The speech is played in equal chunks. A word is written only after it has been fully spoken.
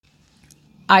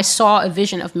I saw a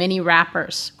vision of many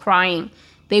rappers crying.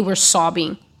 They were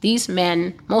sobbing. These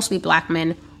men, mostly black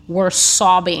men, were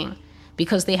sobbing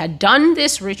because they had done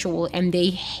this ritual and they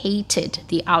hated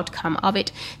the outcome of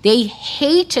it. They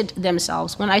hated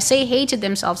themselves. When I say hated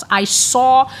themselves, I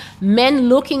saw men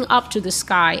looking up to the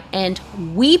sky and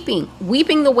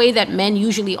weeping the way that men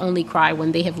usually only cry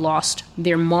when they have lost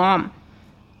their mom.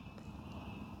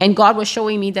 And God was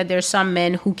showing me that there's some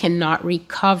men who cannot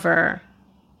recover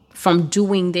from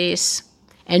doing this.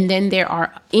 And then there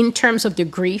are, in terms of the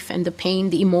grief and the pain,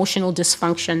 the emotional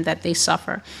dysfunction that they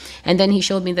suffer. And then he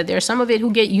showed me that there's some of it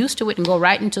who get used to it and go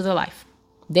right into the life.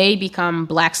 They become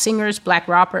black singers, black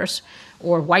rappers,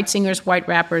 or white singers, white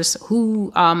rappers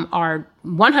who are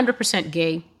 100%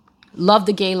 gay, love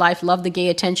the gay life, love the gay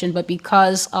attention, but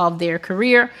because of their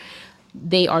career,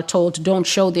 they are told, don't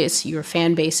show this. Your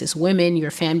fan base is women.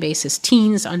 Your fan base is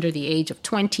teens under the age of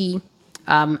 20.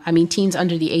 Teens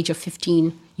under the age of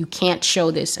 15. You can't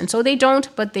show this. And so they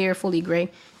don't, but they're fully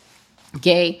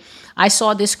gay. I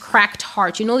saw this cracked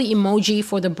heart. You know the emoji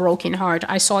for the broken heart?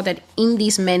 I saw that in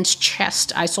these men's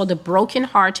chest. I saw the broken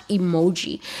heart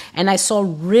emoji. And I saw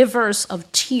rivers of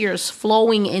tears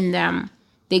flowing in them.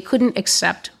 They couldn't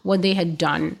accept what they had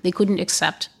done. They couldn't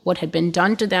accept what had been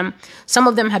done to them. Some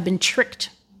of them had been tricked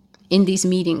in these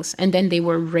meetings, and then they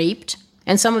were raped.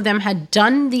 And some of them had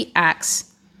done the acts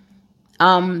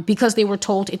because they were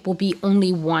told it will be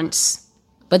only once.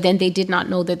 But then they did not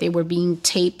know that they were being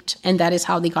taped. And that is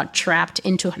how they got trapped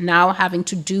into now having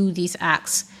to do these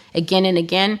acts again and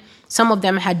again. Some of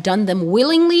them had done them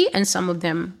willingly and some of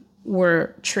them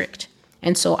were tricked.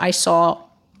 And so I saw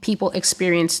people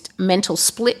experienced mental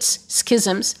splits,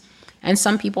 schisms, and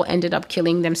some people ended up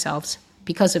killing themselves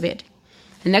because of it.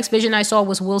 The next vision I saw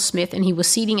was Will Smith, and he was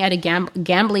sitting at a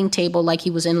gambling table like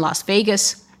he was in Las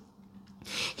Vegas.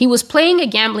 He was playing a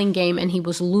gambling game and he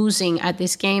was losing at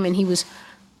this game, and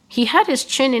he had his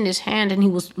chin in his hand and he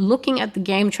was looking at the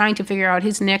game trying to figure out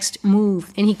his next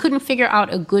move, and he couldn't figure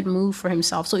out a good move for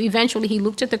himself. So eventually he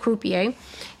looked at the croupier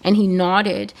and he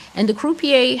nodded, and the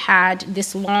croupier had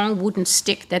this long wooden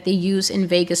stick that they use in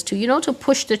Vegas to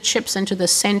push the chips into the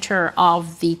center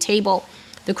of the table.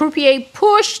 The croupier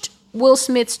pushed Will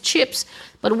Smith's chips,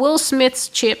 but Will Smith's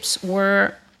chips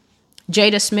were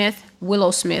Jada Smith,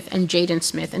 Willow Smith, and Jaden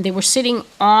Smith. And they were sitting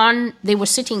on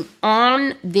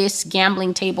this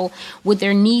gambling table with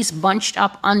their knees bunched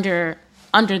up under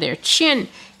their chin.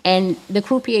 And the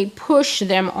croupier pushed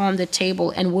them on the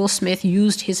table, and Will Smith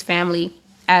used his family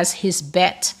as his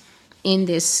bet in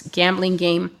this gambling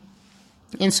game.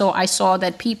 And so I saw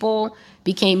that people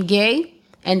became gay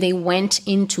and they went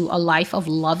into a life of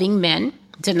loving men,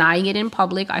 denying it in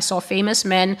public. I saw famous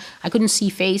men. I couldn't see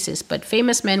faces, but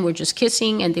famous men were just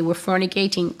kissing and they were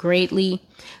fornicating greatly.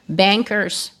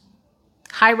 Bankers,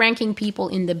 high-ranking people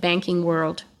in the banking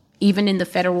world, even in the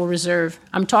Federal Reserve.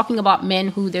 I'm talking about men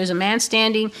who, there's a man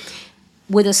standing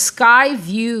with a sky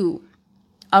view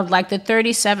of like the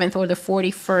 37th or the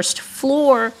 41st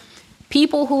floor,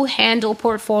 people who handle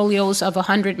portfolios of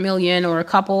 100 million or a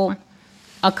couple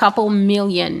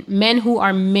million, men who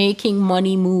are making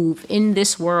money move in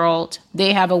this world.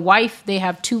 They have a wife, they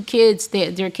have 2 kids,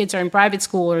 their kids are in private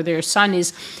school, or their son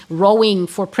is rowing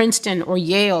for Princeton or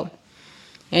Yale,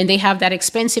 and they have that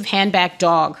expensive handbag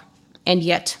dog, and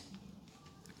yet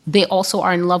they also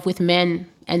are in love with men,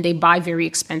 and they buy very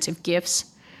expensive gifts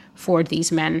for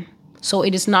these men. So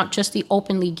it is not just the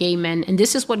openly gay men. And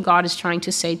this is what God is trying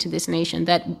to say to this nation,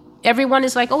 that everyone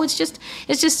is like, oh, it's just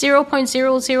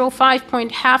 0.005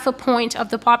 point, half a point of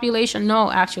the population.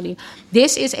 No, actually,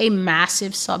 this is a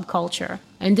massive subculture.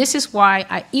 And this is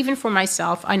why even for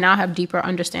myself, I now have deeper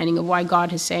understanding of why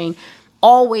God is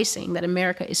always saying that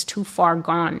America is too far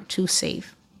gone to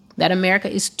save, that America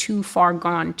is too far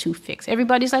gone to fix.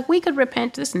 Everybody's like, we could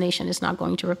repent. This nation is not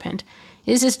going to repent.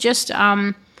 This is just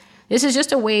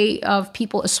a way of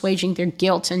people assuaging their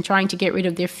guilt and trying to get rid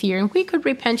of their fear. And we could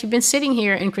repent. You've been sitting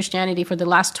here in Christianity for the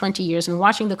last 20 years and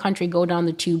watching the country go down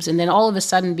the tubes. And then all of a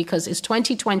sudden, because it's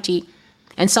 2020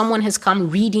 and someone has come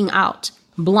reading out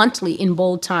bluntly in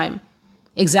bold time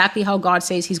exactly how God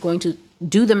says he's going to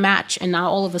do the match. And now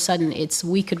all of a sudden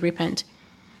we could repent.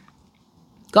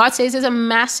 God says there's a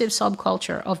massive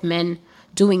subculture of men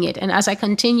doing it. And as I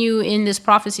continue in this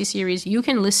prophecy series, you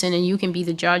can listen and you can be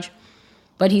the judge.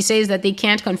 But he says that they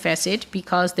can't confess it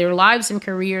because their lives and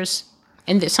careers,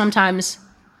 and sometimes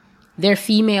their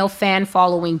female fan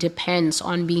following depends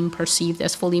on being perceived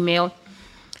as fully male.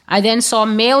 I then saw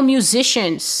male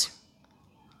musicians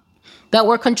that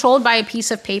were controlled by a piece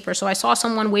of paper. So I saw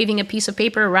someone waving a piece of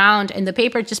paper around, and the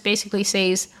paper just basically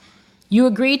says, you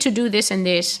agree to do this and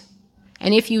this,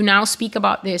 And if you now speak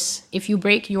about this, if you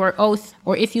break your oath,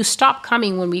 or if you stop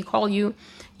coming when we call you,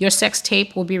 your sex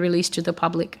tape will be released to the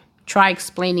public. Try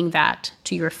explaining that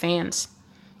to your fans.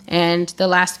 And the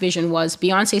last vision was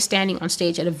Beyonce standing on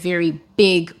stage at a very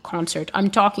big concert.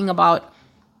 I'm talking about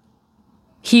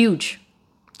huge,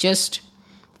 just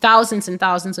thousands and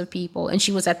thousands of people. And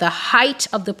she was at the height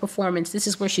of the performance. This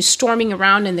is where she's storming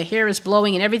around and the hair is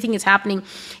blowing and everything is happening.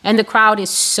 And the crowd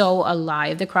is so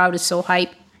alive. The crowd is so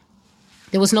hype.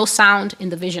 There was no sound in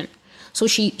the vision. So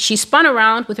she spun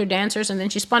around with her dancers, and then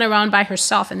she spun around by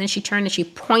herself, and then she turned and she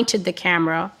pointed the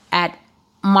camera at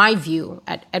my view,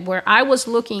 at where I was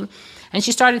looking, and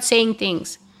she started saying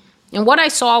things. And what I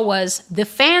saw was the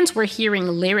fans were hearing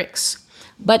lyrics,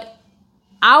 but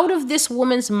out of this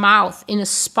woman's mouth in a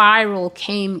spiral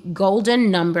came golden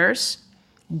numbers,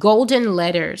 golden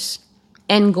letters,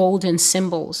 and golden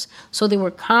symbols. So they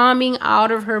were coming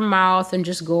out of her mouth and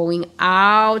just going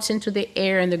out into the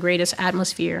air in the greatest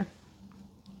atmosphere.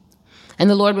 And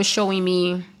the Lord was showing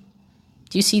me,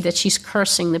 do you see that she's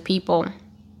cursing the people?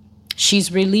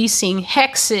 She's releasing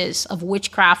hexes of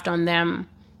witchcraft on them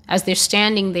as they're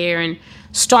standing there and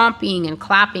stomping and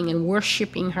clapping and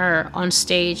worshiping her on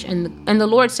stage. And the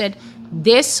Lord said,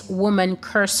 this woman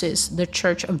curses the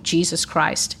church of Jesus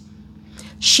Christ.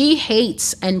 She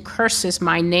hates and curses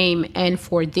my name, and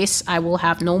for this I will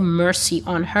have no mercy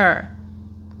on her,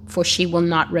 for she will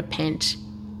not repent.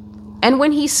 And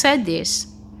when he said this,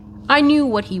 I knew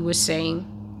what he was saying.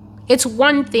 It's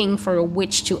one thing for a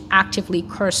witch to actively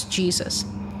curse Jesus,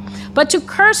 but to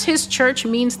curse his church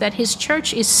means that his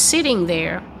church is sitting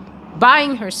there,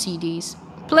 buying her CDs,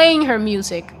 playing her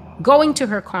music, going to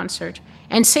her concert,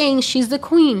 and saying she's the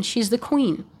queen, she's the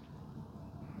queen.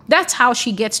 That's how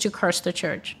she gets to curse the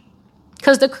church,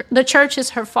 because the church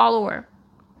is her follower.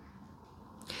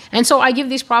 And so I give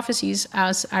these prophecies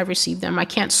as I receive them. I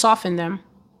can't soften them.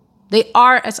 They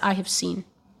are as I have seen.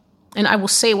 And I will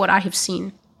say what I have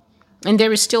seen. And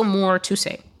there is still more to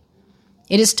say.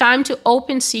 It is time to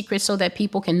open secrets so that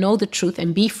people can know the truth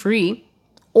and be free,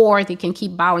 or they can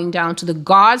keep bowing down to the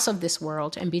gods of this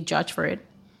world and be judged for it.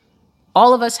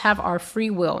 All of us have our free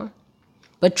will,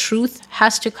 but truth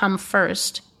has to come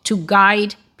first to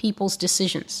guide people's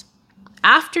decisions.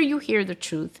 After you hear the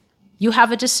truth, you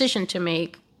have a decision to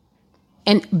make.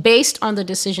 And based on the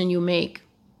decision you make,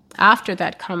 after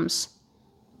that comes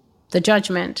the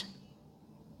judgment.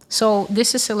 So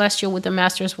this is Celestial with the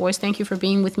Master's Voice. Thank you for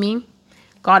being with me.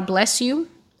 God bless you.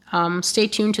 Stay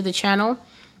tuned to the channel.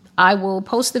 I will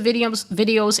post the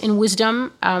videos in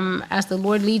wisdom as the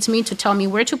Lord leads me to tell me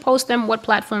where to post them, what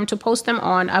platform to post them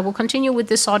on. I will continue with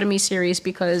this sodomy series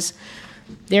because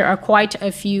there are quite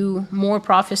a few more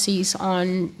prophecies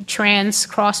on trans,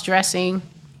 cross-dressing,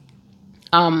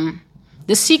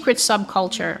 the secret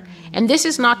subculture. And this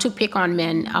is not to pick on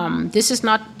men.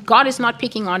 God is not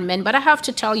picking on men, but I have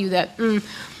to tell you that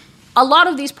a lot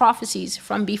of these prophecies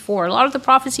from before, a lot of the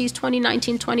prophecies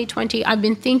 2019, 2020, I've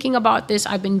been thinking about this,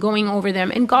 I've been going over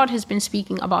them, and God has been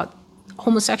speaking about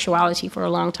homosexuality for a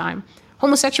long time.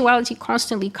 Homosexuality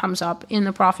constantly comes up in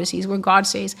the prophecies where God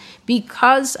says,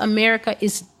 because America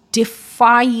is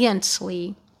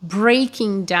defiantly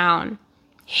breaking down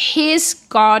his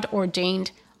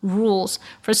God-ordained rules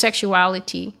for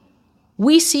sexuality,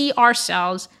 we see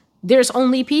ourselves, there's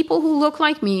only people who look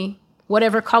like me,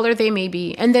 whatever color they may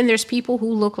be, and then there's people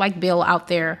who look like Bill out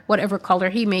there, whatever color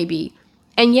he may be.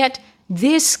 And yet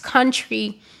this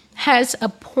country has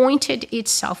appointed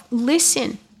itself,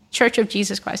 listen, Church of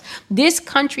Jesus Christ, this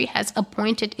country has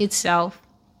appointed itself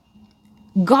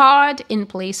God in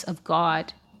place of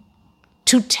God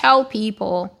to tell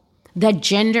people that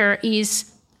gender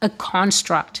is a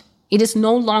construct. It is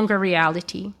no longer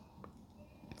reality.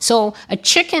 So a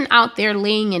chicken out there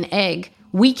laying an egg,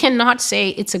 we cannot say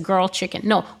it's a girl chicken.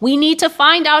 No, we need to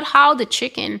find out how the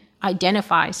chicken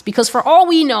identifies, because for all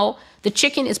we know, the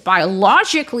chicken is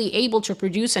biologically able to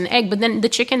produce an egg, but then the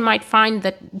chicken might think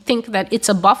that it's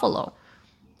a buffalo.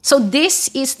 So this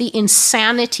is the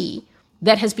insanity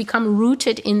that has become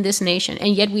rooted in this nation.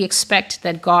 And yet we expect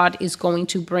that God is going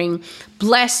to bring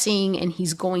blessing and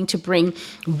he's going to bring,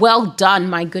 well done,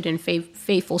 my good and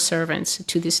faithful servants,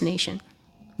 to this nation.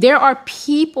 There are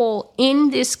people in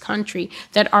this country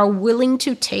that are willing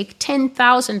to take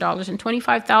 $10,000 and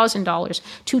 $25,000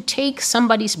 to take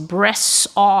somebody's breasts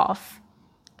off.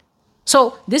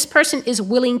 So this person is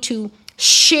willing to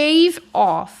shave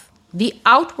off the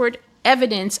outward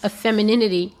evidence of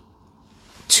femininity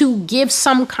to give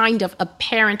some kind of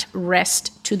apparent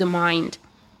rest to the mind.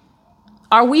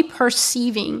 Are we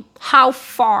perceiving how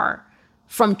far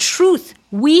from truth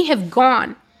we have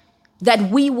gone,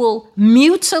 that we will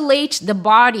mutilate the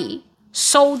body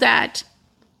so that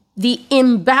the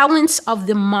imbalance of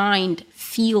the mind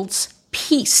feels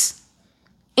peace,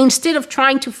 instead of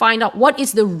trying to find out what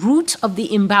is the root of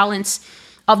the imbalance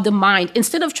of the mind,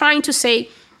 instead of trying to say,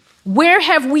 where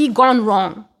have we gone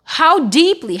wrong? How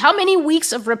deeply, how many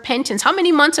weeks of repentance, how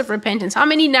many months of repentance, how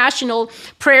many national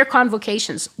prayer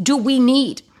convocations do we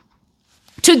need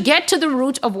to get to the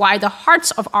root of why the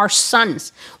hearts of our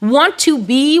sons want to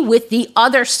be with the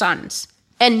other sons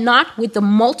and not with the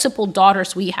multiple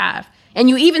daughters we have? And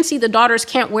you even see the daughters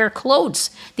can't wear clothes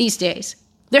these days.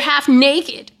 They're half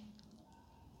naked.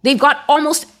 They've got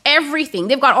almost everything.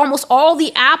 They've got almost all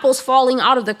the apples falling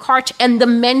out of the cart, and the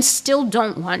men still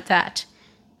don't want that.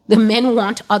 The men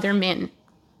want other men.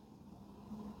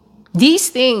 These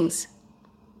things,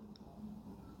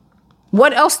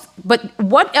 what else but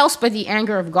the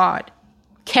anger of God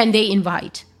can they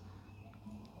invite?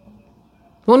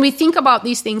 When we think about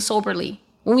these things soberly,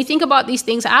 when we think about these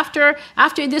things after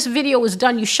this video is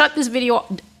done, you shut this video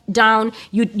down,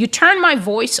 you turn my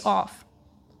voice off.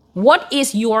 What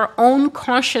is your own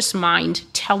conscious mind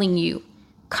telling you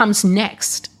comes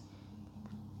next?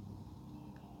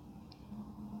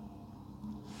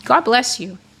 God bless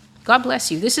you. God bless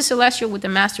you. This is Celestial with the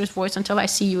Master's Voice. Until I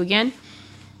see you again,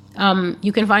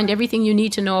 you can find everything you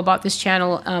need to know about this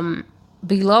channel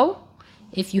below.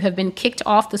 If you have been kicked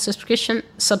off the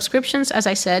subscriptions, as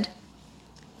I said,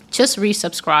 just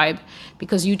resubscribe,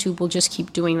 because YouTube will just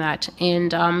keep doing that.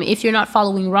 And if you're not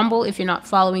following Rumble, if you're not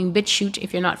following BitChute,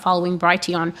 if you're not following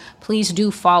Brighteon, please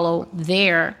do follow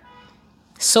there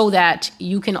so that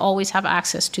you can always have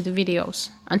access to the videos.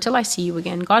 Until I see you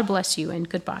again, God bless you and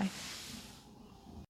goodbye.